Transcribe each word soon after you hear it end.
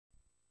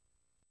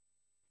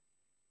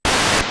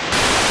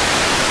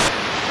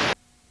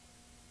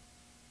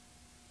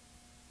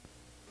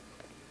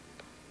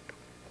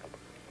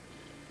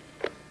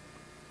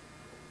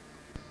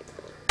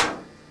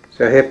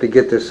So I have to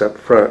get this up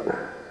front.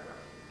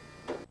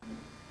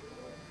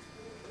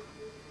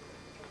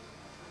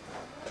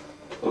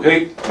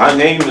 Okay, my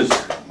name is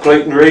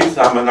Clayton Reith.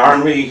 I'm an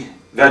Army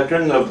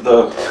veteran of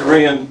the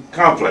Korean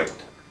conflict.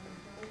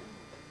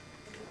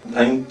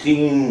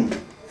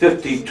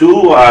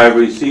 1952, I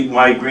received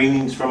my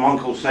greetings from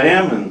Uncle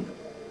Sam and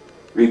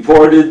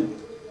reported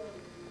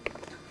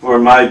for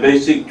my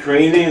basic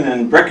training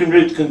in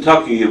Breckenridge,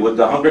 Kentucky with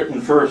the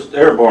 101st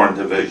Airborne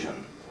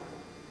Division.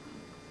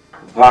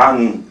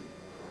 Upon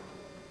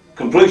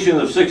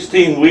completion of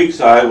 16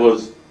 weeks, I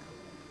was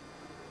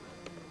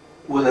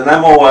with an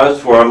MOS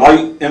for a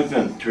light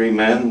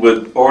infantryman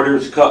with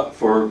orders cut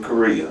for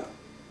Korea.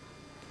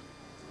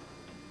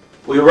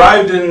 We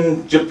arrived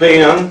in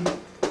Japan,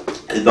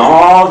 and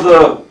all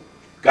the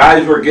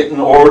guys were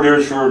getting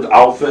orders for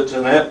outfits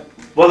and that,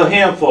 but a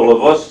handful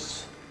of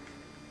us,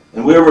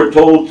 and we were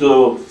told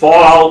to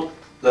fall out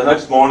the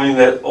next morning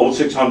at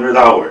 0600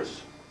 hours.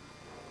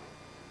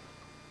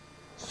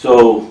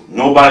 So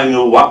nobody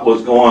knew what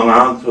was going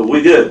on, so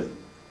we did.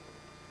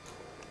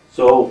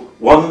 So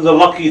one of the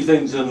lucky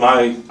things in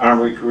my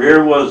Army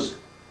career was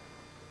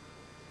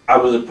I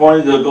was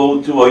appointed to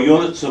go to a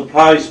unit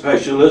supply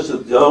specialist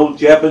at the old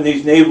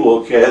Japanese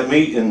Naval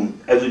Academy in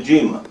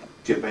Etojima,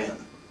 Japan.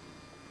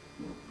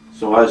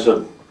 So I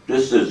said,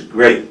 this is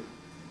great.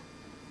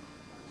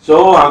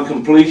 So on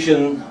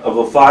completion of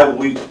a 5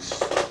 weeks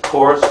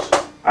course,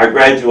 I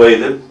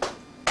graduated.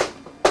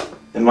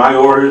 And my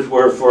orders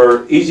were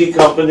for Easy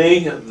Company,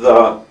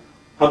 the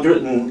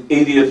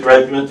 180th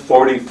Regiment,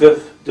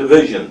 45th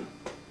Division.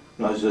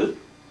 And I said,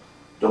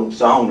 don't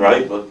sound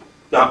right, but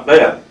not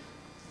bad.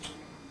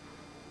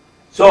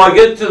 So I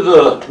get to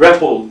the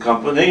Repo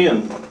company,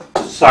 and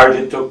the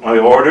sergeant took my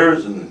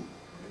orders, and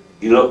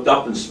he looked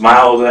up and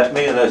smiled at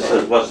me, and I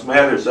said, what's the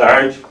matter,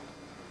 Sarge?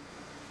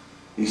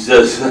 He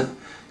says,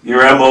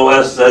 your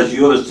MOS says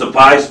unit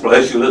supply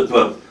specialist,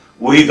 but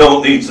we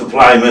don't need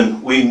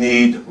supplymen, we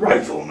need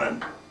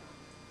riflemen.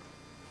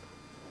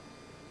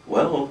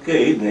 Well,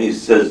 okay, and he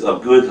says, a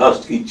good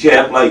husky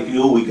chap like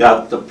you, we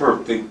got the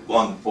perfect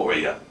one for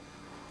you.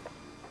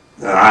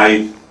 And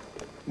I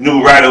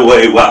knew right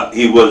away what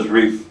he was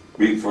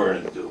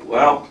referring to.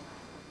 Well,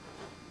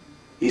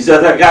 he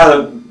said, I got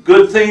a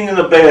good thing and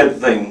a bad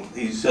thing,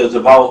 he says,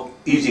 about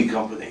Easy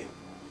Company.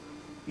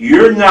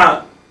 You're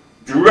not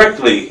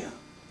directly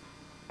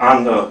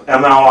on the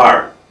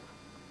MLR.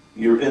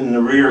 You're in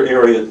the rear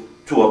area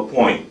to a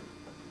point.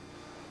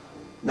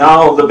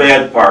 Now the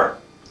bad part.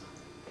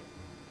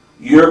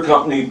 Your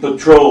company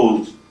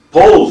pulls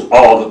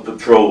all the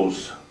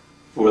patrols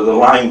for the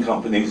line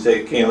companies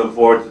that can't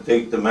afford to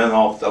take the men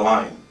off the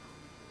line.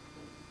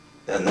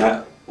 And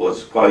that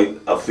was quite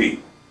a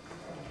feat.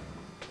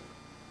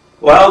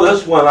 Well,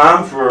 this went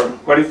on for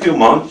quite a few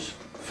months.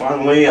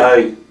 Finally,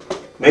 I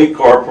made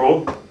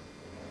corporal,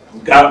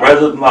 got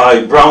rid of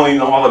my Browning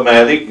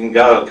automatic and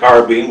got a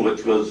carbine,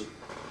 which was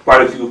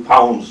quite a few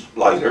pounds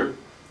lighter.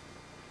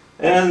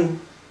 And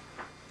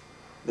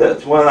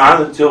that went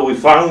on until we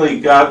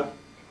finally got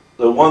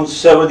the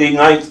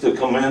 179th to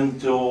come in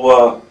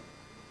to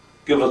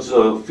give us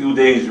a few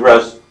days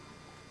rest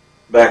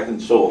back in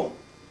Seoul.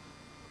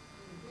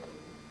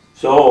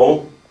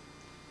 So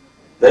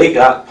they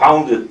got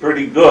pounded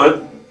pretty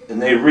good, and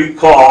they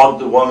recalled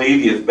the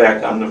 180th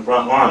back on the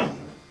front line.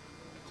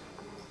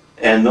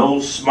 And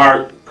those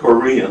smart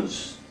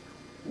Koreans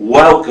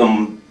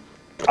welcomed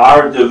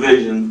our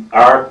division,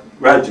 our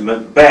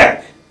regiment,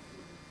 back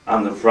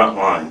on the front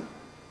line.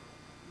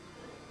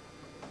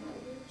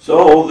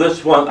 So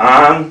this went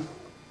on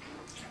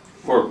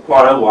for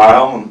quite a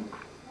while, and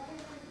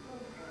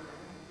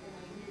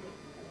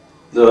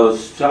the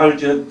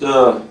sergeant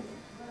that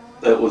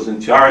was in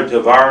charge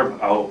of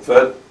our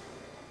outfit,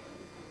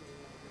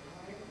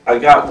 I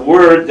got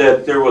word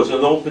that there was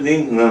an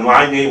opening and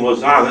my name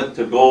was on it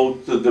to go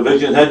to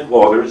division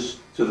headquarters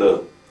to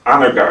the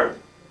honor guard.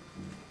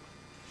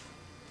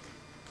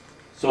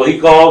 So he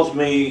calls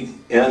me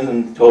in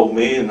and told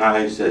me, and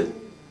I said,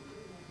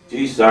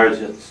 gee, Sarge,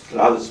 it's a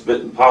lot of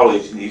spit and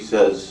polish. And he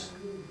says,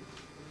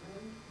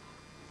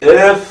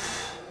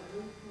 if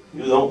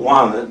you don't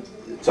want it,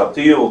 it's up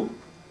to you.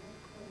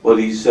 But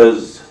he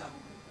says,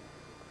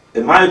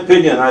 in my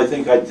opinion, I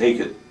think I'd take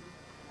it.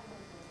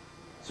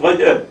 So I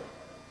did.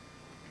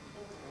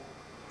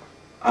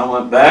 I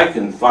went back,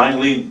 and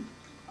finally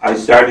I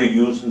started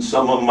using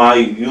some of my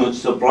unit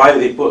supply.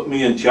 They put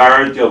me in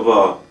charge of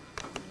a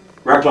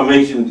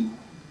reclamation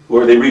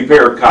where they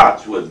repair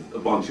cots with a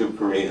bunch of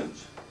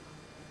Koreans.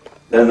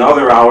 Then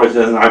other hours,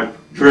 then I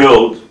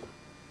drilled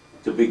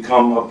to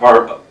become a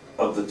part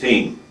of the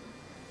team.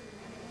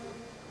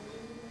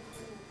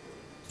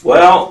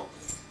 Well,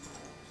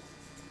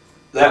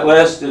 that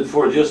lasted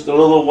for just a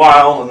little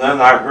while, and then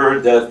I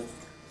heard that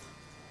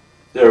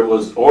there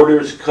was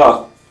orders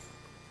cut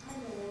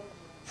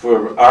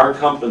for our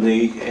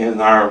company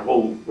and our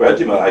whole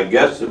regiment, I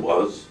guess it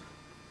was.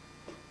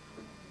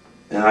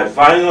 And I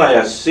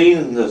finally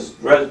seen this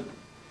the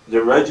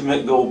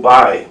regiment go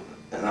by,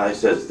 and I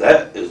says,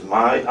 that is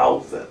my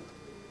outfit.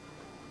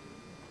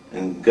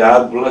 And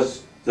God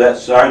bless that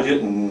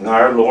sergeant and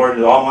our Lord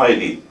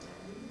Almighty.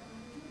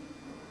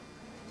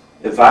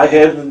 If I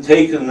hadn't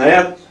taken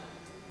that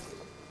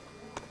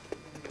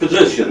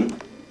position,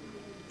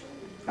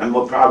 I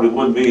probably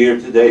wouldn't be here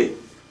today.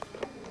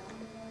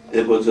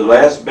 It was the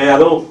last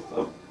battle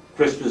of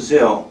Christmas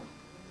Hill,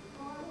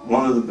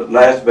 one of the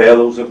last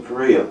battles of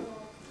Korea,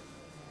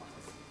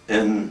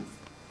 and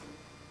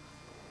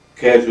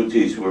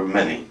casualties were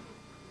many.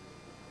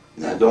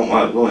 And I don't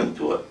want to go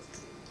into it.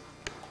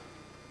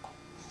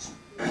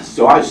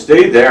 So I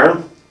stayed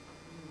there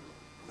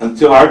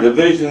until our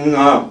division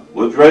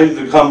was ready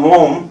to come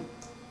home,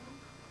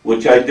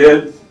 which I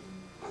did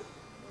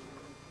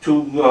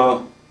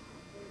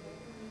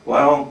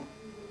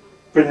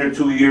pretty near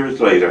 2 years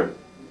later,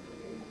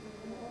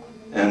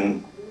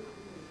 and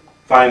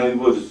finally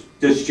was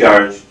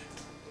discharged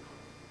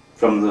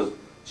from the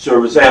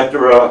service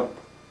after a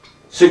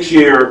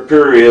 6-year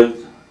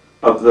period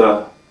of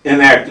the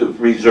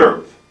inactive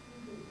reserve.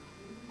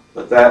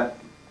 But that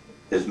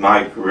is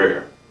my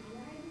career.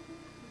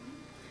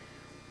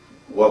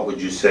 What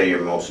would you say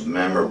your most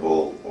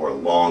memorable or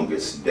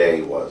longest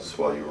day was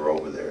while you were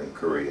over there in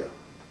Korea?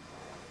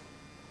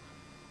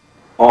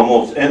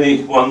 Almost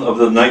any one of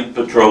the night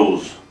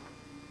patrols.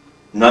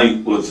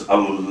 Night was a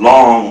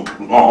long,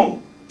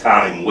 long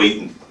time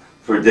waiting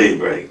for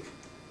daybreak.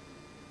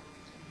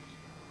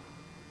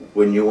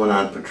 When you went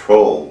on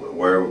patrol,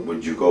 where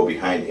would you go,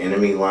 behind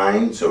enemy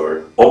lines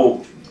or?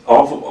 Oh,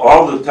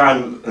 all the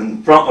time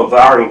in front of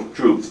our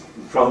troops,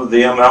 in front of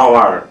the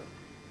MLR.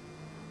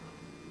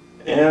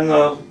 And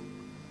a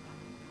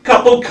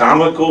couple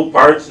comical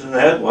parts in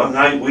that. One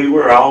night we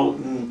were out,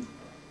 and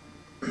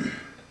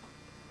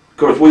of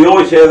course we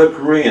always had a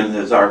Korean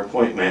as our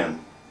point man.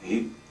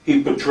 He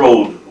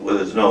patrolled with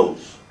his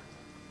nose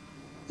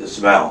to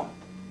smell.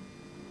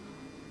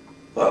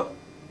 But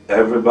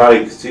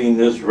everybody seen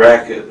this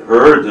racket,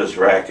 heard this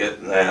racket,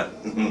 and that,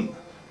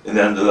 it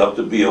ended up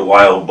to be a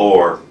wild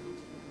boar.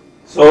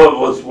 So it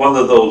was one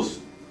of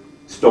those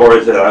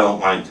stories that I don't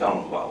mind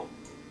telling about.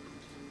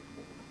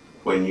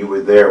 When you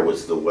were there,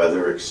 was the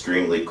weather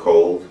extremely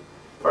cold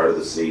part of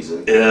the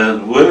season?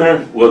 And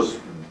winter was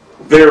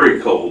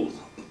very cold,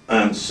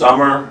 and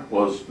summer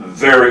was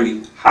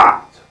very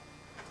hot.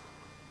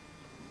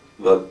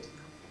 But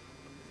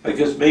I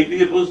guess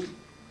maybe it was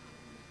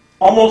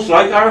almost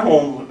like our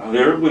home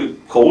there,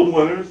 with cold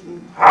winters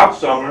and hot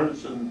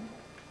summers and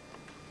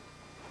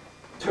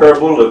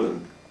terrible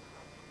living.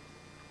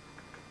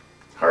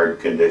 Hard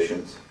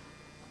conditions?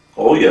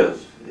 Oh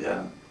yes,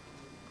 yeah.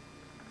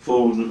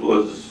 Food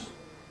was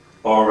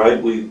all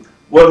right.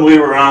 When we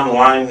were on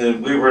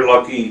line, we were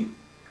lucky.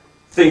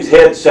 Things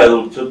had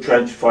settled to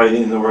trench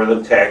fighting. There were an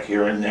attack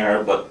here and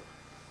there, but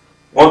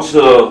once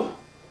a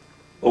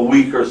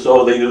week or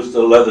so, they used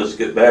to let us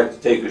get back to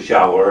take a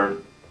shower.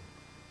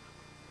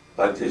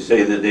 Like they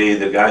say today,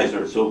 the guys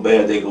are so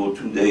bad they go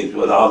 2 days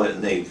without it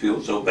and they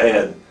feel so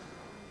bad.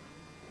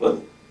 But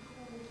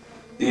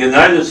the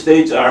United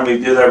States Army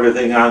did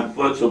everything on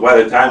foot, so by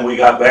the time we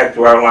got back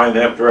to our line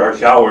after our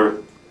shower,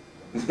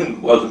 it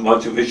wasn't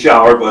much of a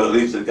shower, but at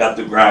least it got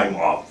the grime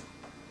off.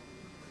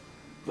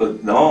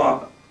 But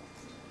no,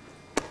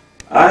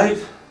 a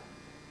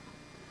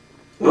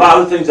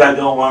lot of things I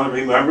don't want to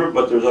remember,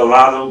 but there's a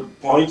lot of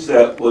points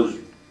that was,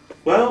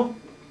 well,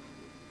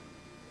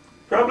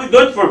 probably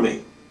good for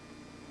me.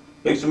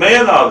 Makes a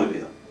man out of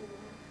you.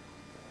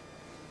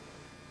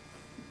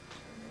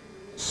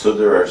 So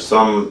there are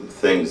some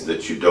things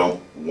that you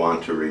don't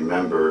want to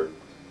remember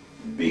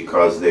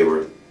because they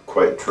were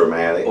quite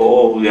traumatic?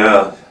 Oh,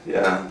 yeah,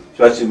 yeah.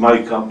 Especially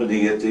my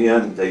company at the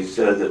end, they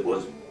said it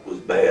was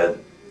bad.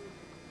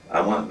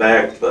 I went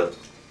back, but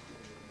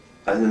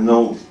I didn't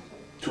know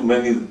too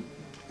many of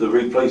the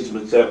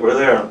replacements that were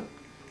there.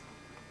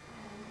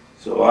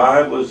 So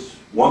I was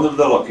one of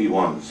the lucky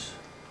ones.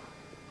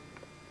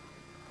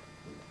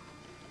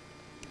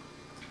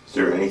 Is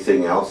there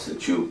anything else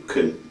that you'd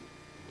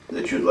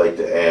like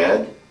to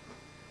add?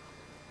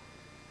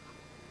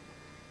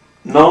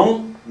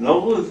 No,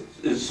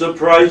 it's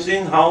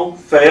surprising how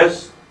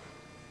fast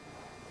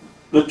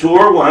the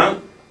tour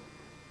went.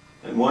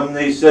 And when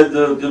they said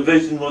the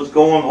division was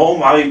going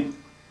home, I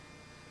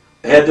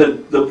had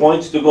the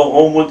points to go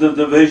home with the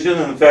division.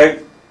 In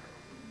fact,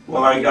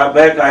 when I got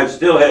back, I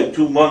still had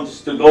 2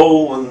 months to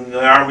go, and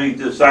the Army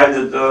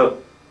decided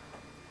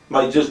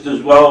might just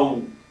as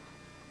well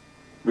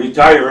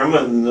retire them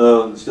and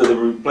instead of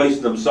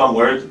replacing them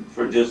somewhere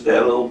for just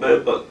that little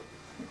bit. But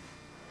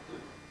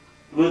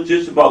it was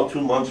just about 2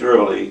 months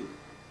early.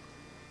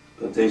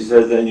 But they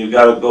said then you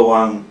got to go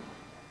on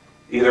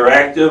either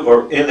active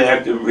or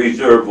inactive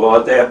reserve. Well,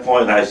 at that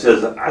point I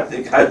says, I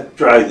think I'd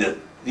try the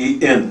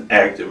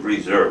inactive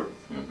reserve.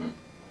 Mm-hmm.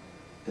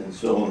 And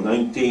so in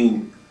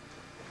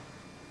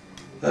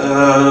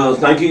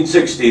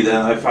 1960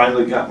 then I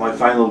finally got my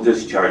final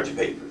discharge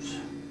papers.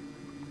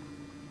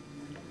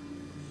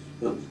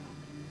 But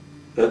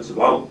that's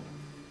about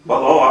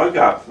all I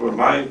got for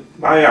my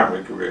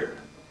Army career.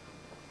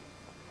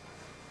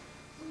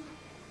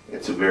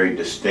 It's a very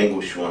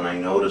distinguished one. I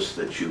noticed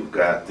that you've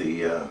got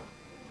the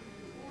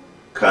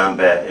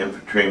Combat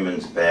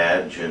Infantryman's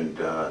Badge and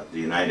the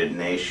United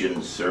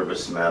Nations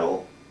Service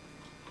Medal,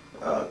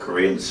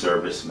 Korean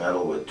Service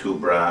Medal with 2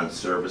 Bronze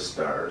Service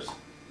Stars.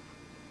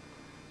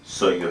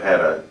 So you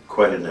had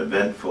quite an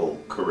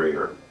eventful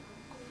career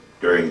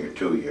during your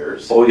 2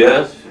 years. Oh,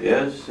 yes,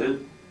 yes.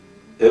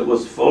 It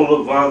was full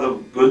of a lot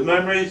of good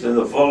memories and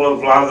full of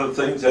a lot of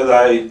things that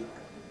I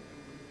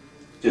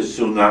just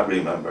do not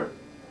remember.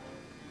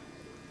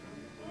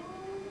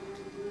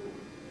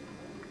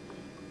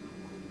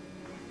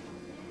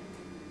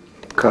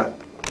 Cut.